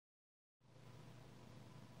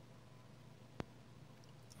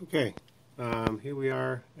Okay, here we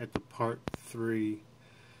are at the part 3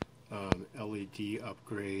 LED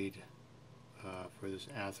upgrade for this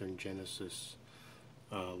Athearn Genesis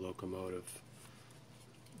locomotive.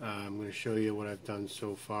 I'm going to show you what I've done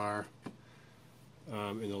so far.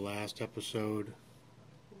 In the last episode,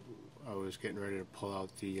 I was getting ready to pull out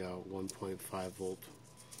the 1.5 volt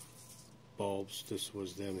bulbs. This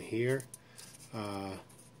was them here. And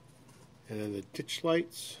then the ditch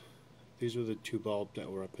lights. These were the two bulbs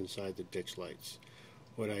that were up inside the ditch lights.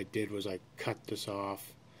 What I did was I cut this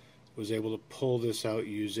off, was able to pull this out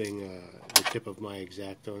using the tip of my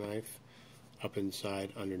X-Acto knife up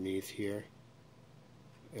inside underneath here.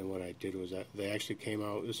 And what I did was they actually came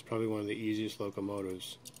out. This is probably one of the easiest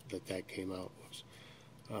locomotives that came out.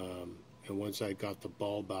 And once I got the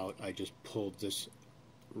bulb out, I just pulled this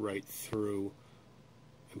right through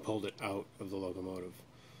and pulled it out of the locomotive.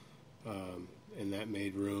 And that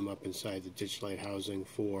made room up inside the ditch light housing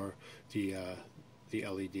for the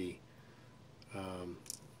LED.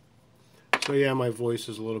 So yeah, my voice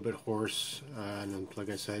is a little bit hoarse, and like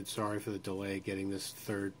I said, sorry for the delay getting this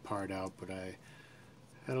third part out, but I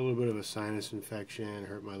had a little bit of a sinus infection,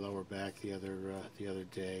 hurt my lower back the other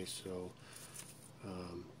day, so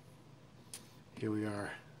here we are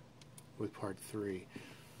with part 3.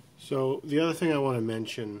 So the other thing I want to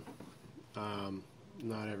mention,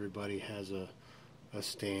 not everybody has a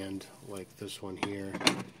stand like this one here,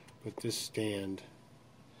 but this stand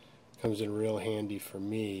comes in real handy for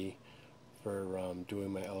me for doing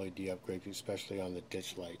my LED upgrades, especially on the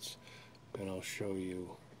ditch lights. And I'll show you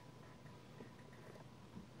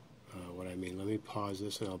what I mean. Let me pause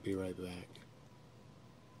this and I'll be right back.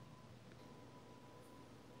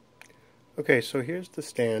 Okay, so here's the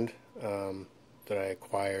stand that I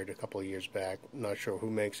acquired a couple of years back. I'm not sure who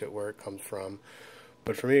makes it, where it comes from.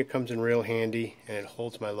 But for me, it comes in real handy, and it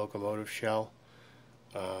holds my locomotive shell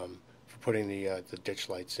for putting the ditch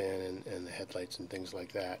lights in and the headlights and things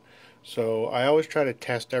like that. So I always try to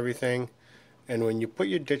test everything, and when you put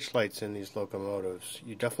your ditch lights in these locomotives,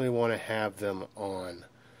 you definitely want to have them on,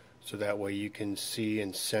 so that way you can see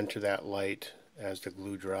and center that light as the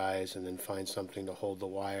glue dries, and then find something to hold the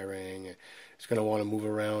wiring. It's going to want to move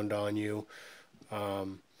around on you.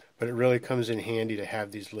 But it really comes in handy to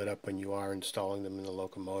have these lit up when you are installing them in the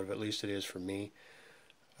locomotive. At least it is for me.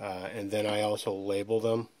 And then I also label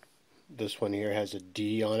them. This one here has a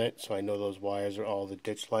D on it, so I know those wires are all the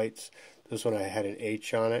ditch lights. This one I had an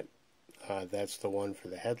H on it. That's the one for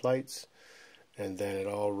the headlights. And then it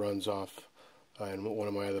all runs off, in one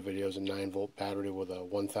of my other videos, a 9-volt battery with a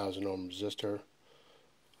 1000 ohm resistor,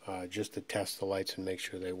 just to test the lights and make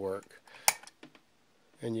sure they work.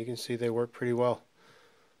 And you can see they work pretty well.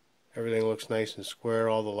 Everything looks nice and square.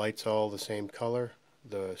 All the lights all the same color,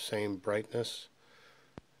 the same brightness,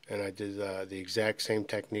 and I did the exact same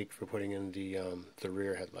technique for putting in the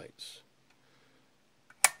rear headlights.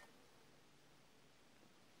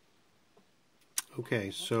 Okay,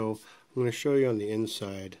 so I'm going to show you on the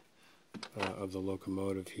inside of the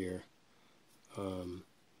locomotive here.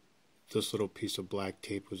 This little piece of black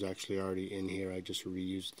tape was actually already in here. I just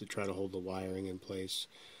reused it to try to hold the wiring in place.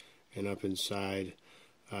 And up inside,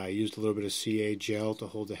 I used a little bit of CA gel to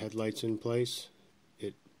hold the headlights in place.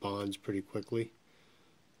 It bonds pretty quickly.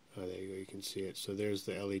 There you go, you can see it. So there's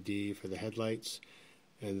the LED for the headlights,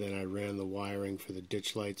 and then I ran the wiring for the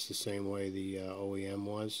ditch lights the same way the OEM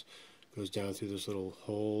was. Goes down through this little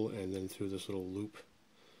hole and then through this little loop,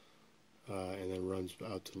 and then runs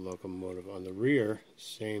out to the locomotive. On the rear,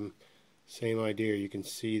 same idea. You can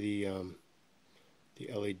see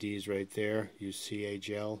the LEDs right there. Use CA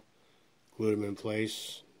gel. Glued them in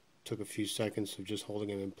place. Took a few seconds of just holding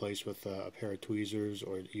them in place with a pair of tweezers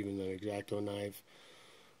or even an X-Acto knife,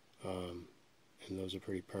 and those are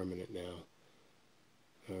pretty permanent now.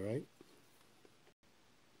 Alright.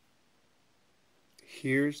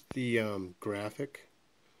 Here's the graphic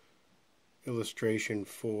illustration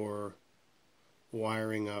for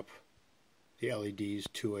wiring up the LEDs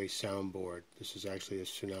to a soundboard. This is actually a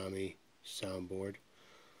Tsunami soundboard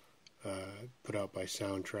put out by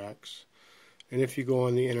Soundtracks. And if you go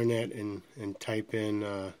on the internet and type in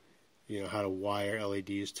how to wire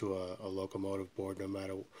LEDs to a locomotive board, no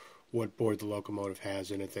matter what board the locomotive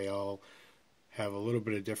has in it, they all have a little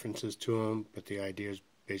bit of differences to them, but the idea is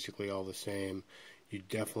basically all the same. You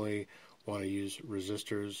definitely want to use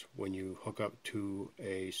resistors when you hook up to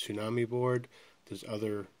a Tsunami board. There's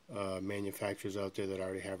other manufacturers out there that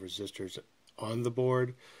already have resistors on the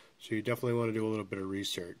board, so you definitely want to do a little bit of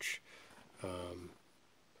research.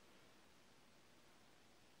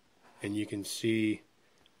 And you can see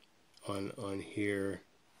on here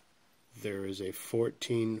there is a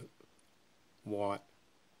 14 watt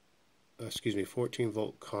 14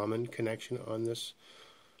 volt common connection on this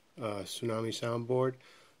Tsunami soundboard.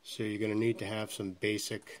 So you're going to need to have some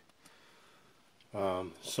basic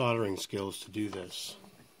soldering skills to do this.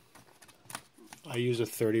 I use a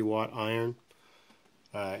 30-watt iron.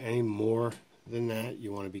 Any more than that,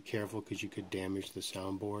 you want to be careful because you could damage the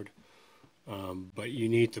soundboard. But you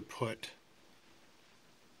need to put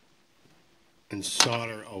and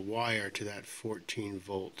solder a wire to that 14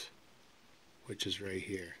 volt, which is right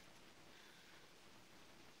here.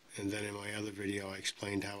 And then in my other video I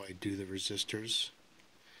explained how I do the resistors.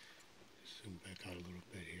 Zoom back out a little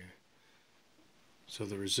bit here. So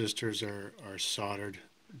the resistors are soldered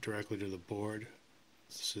directly to the board.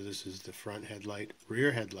 So this is the front headlight,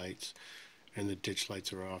 rear headlights, and the ditch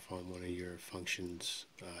lights are off on one of your functions,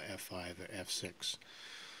 F5 or F6.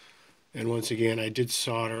 And once again, I did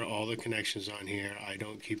solder all the connections on here. I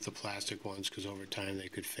don't keep the plastic ones because over time they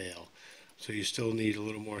could fail. So you still need a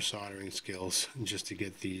little more soldering skills just to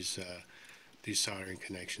get these soldering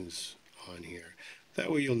connections on here.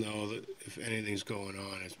 That way you'll know that if anything's going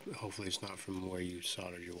on, hopefully it's not from where you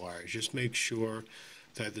soldered your wires. Just make sure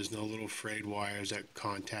that there's no little frayed wires that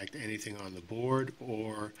contact anything on the board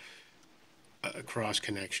or a cross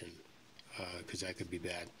connection, because that could be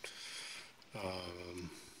bad.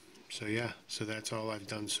 So yeah, so that's all I've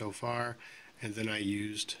done so far. And then I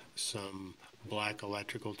used some black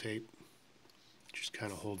electrical tape, just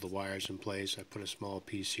kind of hold the wires in place. I put a small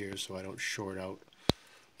piece here so I don't short out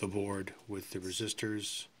the board with the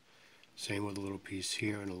resistors. Same with a little piece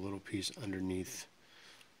here and a little piece underneath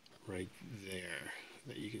right there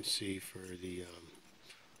that you can see for the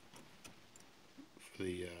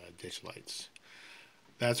ditch lights.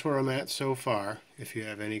 That's where I'm at so far. If you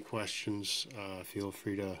have any questions, feel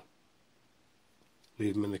free to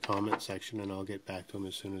leave them in the comment section and I'll get back to them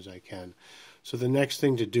as soon as I can. So the next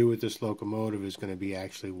thing to do with this locomotive is going to be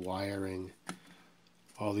actually wiring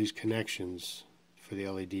all these connections for the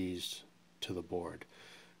LEDs to the board.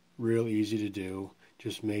 Real easy to do.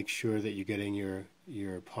 Just make sure that you're getting your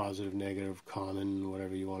positive, negative, common,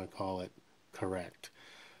 whatever you want to call it, correct.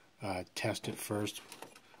 Test it first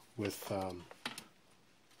with a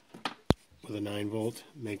 9 volt.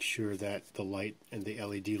 Make sure that the light and the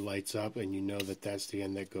LED lights up and you know that that's the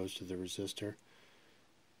end that goes to the resistor.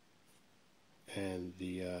 And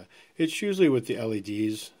it's usually with the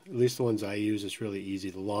LEDs, at least the ones I use, it's really easy.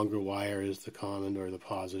 The longer wire is the common or the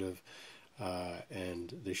positive,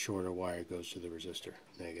 and the shorter wire goes to the resistor,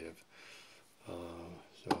 negative.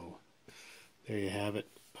 So there you have it.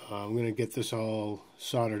 I'm going to get this all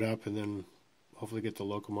soldered up and then hopefully get the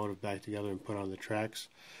locomotive back together and put on the tracks.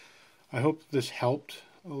 I hope this helped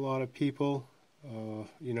a lot of people.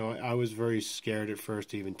 You know, I was very scared at first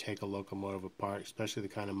to even take a locomotive apart, especially the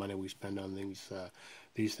kind of money we spend on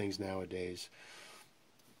these things nowadays.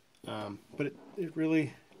 But it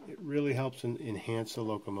really helps enhance the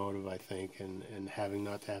locomotive, I think, and having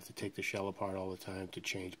not to have to take the shell apart all the time to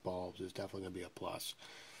change bulbs is definitely going to be a plus.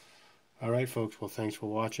 All right, folks. Well, thanks for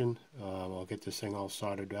watching. I'll get this thing all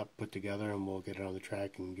soldered up, put together, and we'll get it on the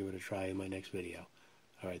track and give it a try in my next video.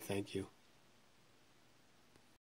 All right, thank you.